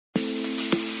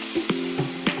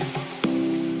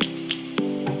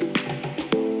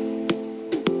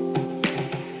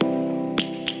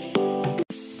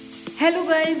Hello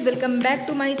guys, welcome back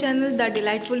to my channel the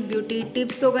delightful beauty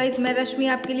tips. So guys, मैं रश्मि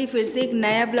आपके लिए फिर से एक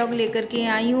नया ब्लॉग लेकर के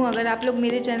आई हूँ। अगर आप लोग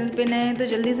मेरे चैनल पे नए हैं तो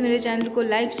जल्दी से मेरे चैनल को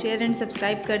लाइक, शेयर एंड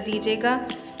सब्सक्राइब कर दीजिएगा।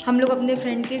 हम लोग अपने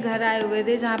फ्रेंड के घर आए हुए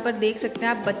थे, जहाँ पर देख सकते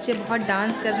हैं आप बच्चे बहुत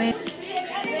डांस कर रहे हैं।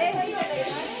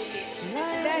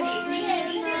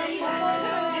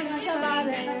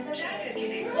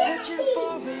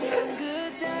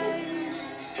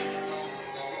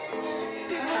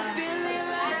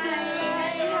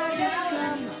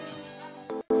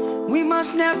 We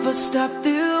must never stop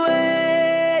the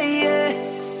way, yeah.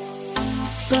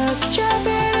 Birds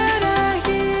chirping and I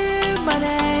hear my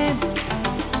name,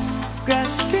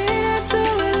 grasping into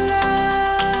a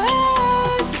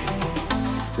life.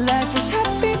 Life is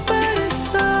happy but it's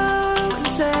so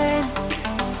insane.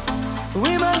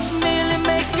 We must merely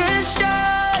make a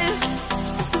start.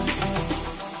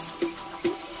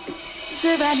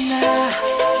 Savannah,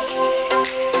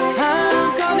 I'm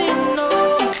coming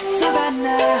home.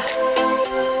 Savannah,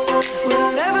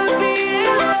 we'll never be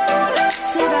alone.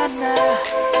 Savannah,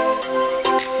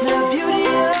 the beauty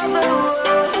of the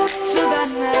world.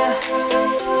 Savannah,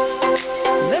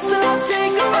 let's all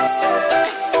take a walk.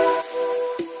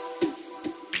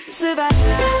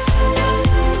 Savannah.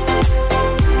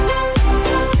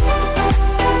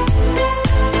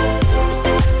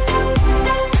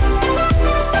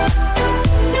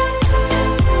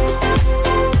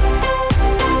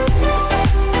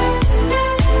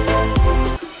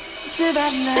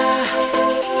 Savannah,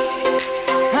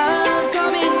 I'm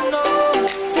coming home.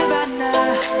 Savannah,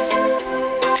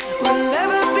 we'll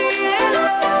never be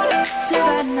alone.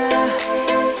 Savannah,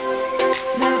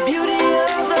 the beauty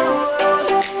of the world.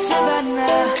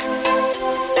 Savannah,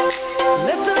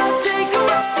 let's all take a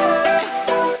walk.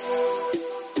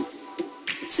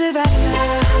 Savannah.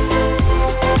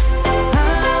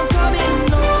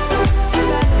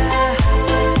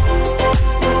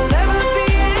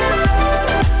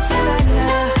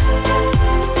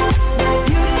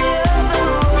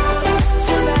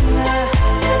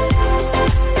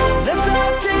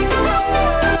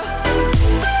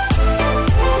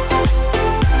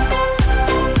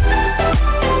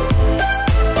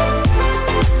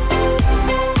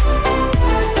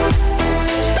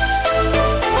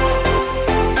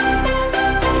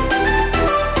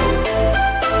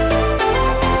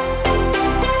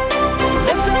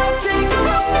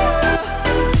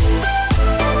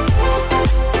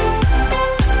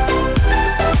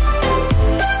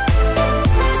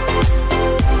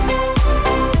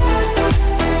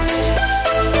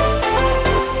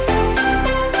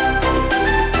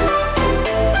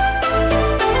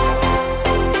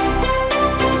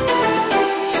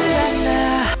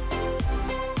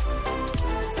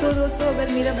 तो दोस्तों,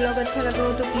 अगर मेरा blog अच्छा लगा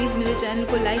हो तो please मेरे channel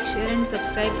को लाइक, शेयर एंड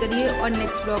सब्सक्राइब करिए और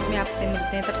नेक्स्ट ब्लॉग में आपसे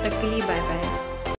मिलते हैं। तब तक के लिए बाय बाय।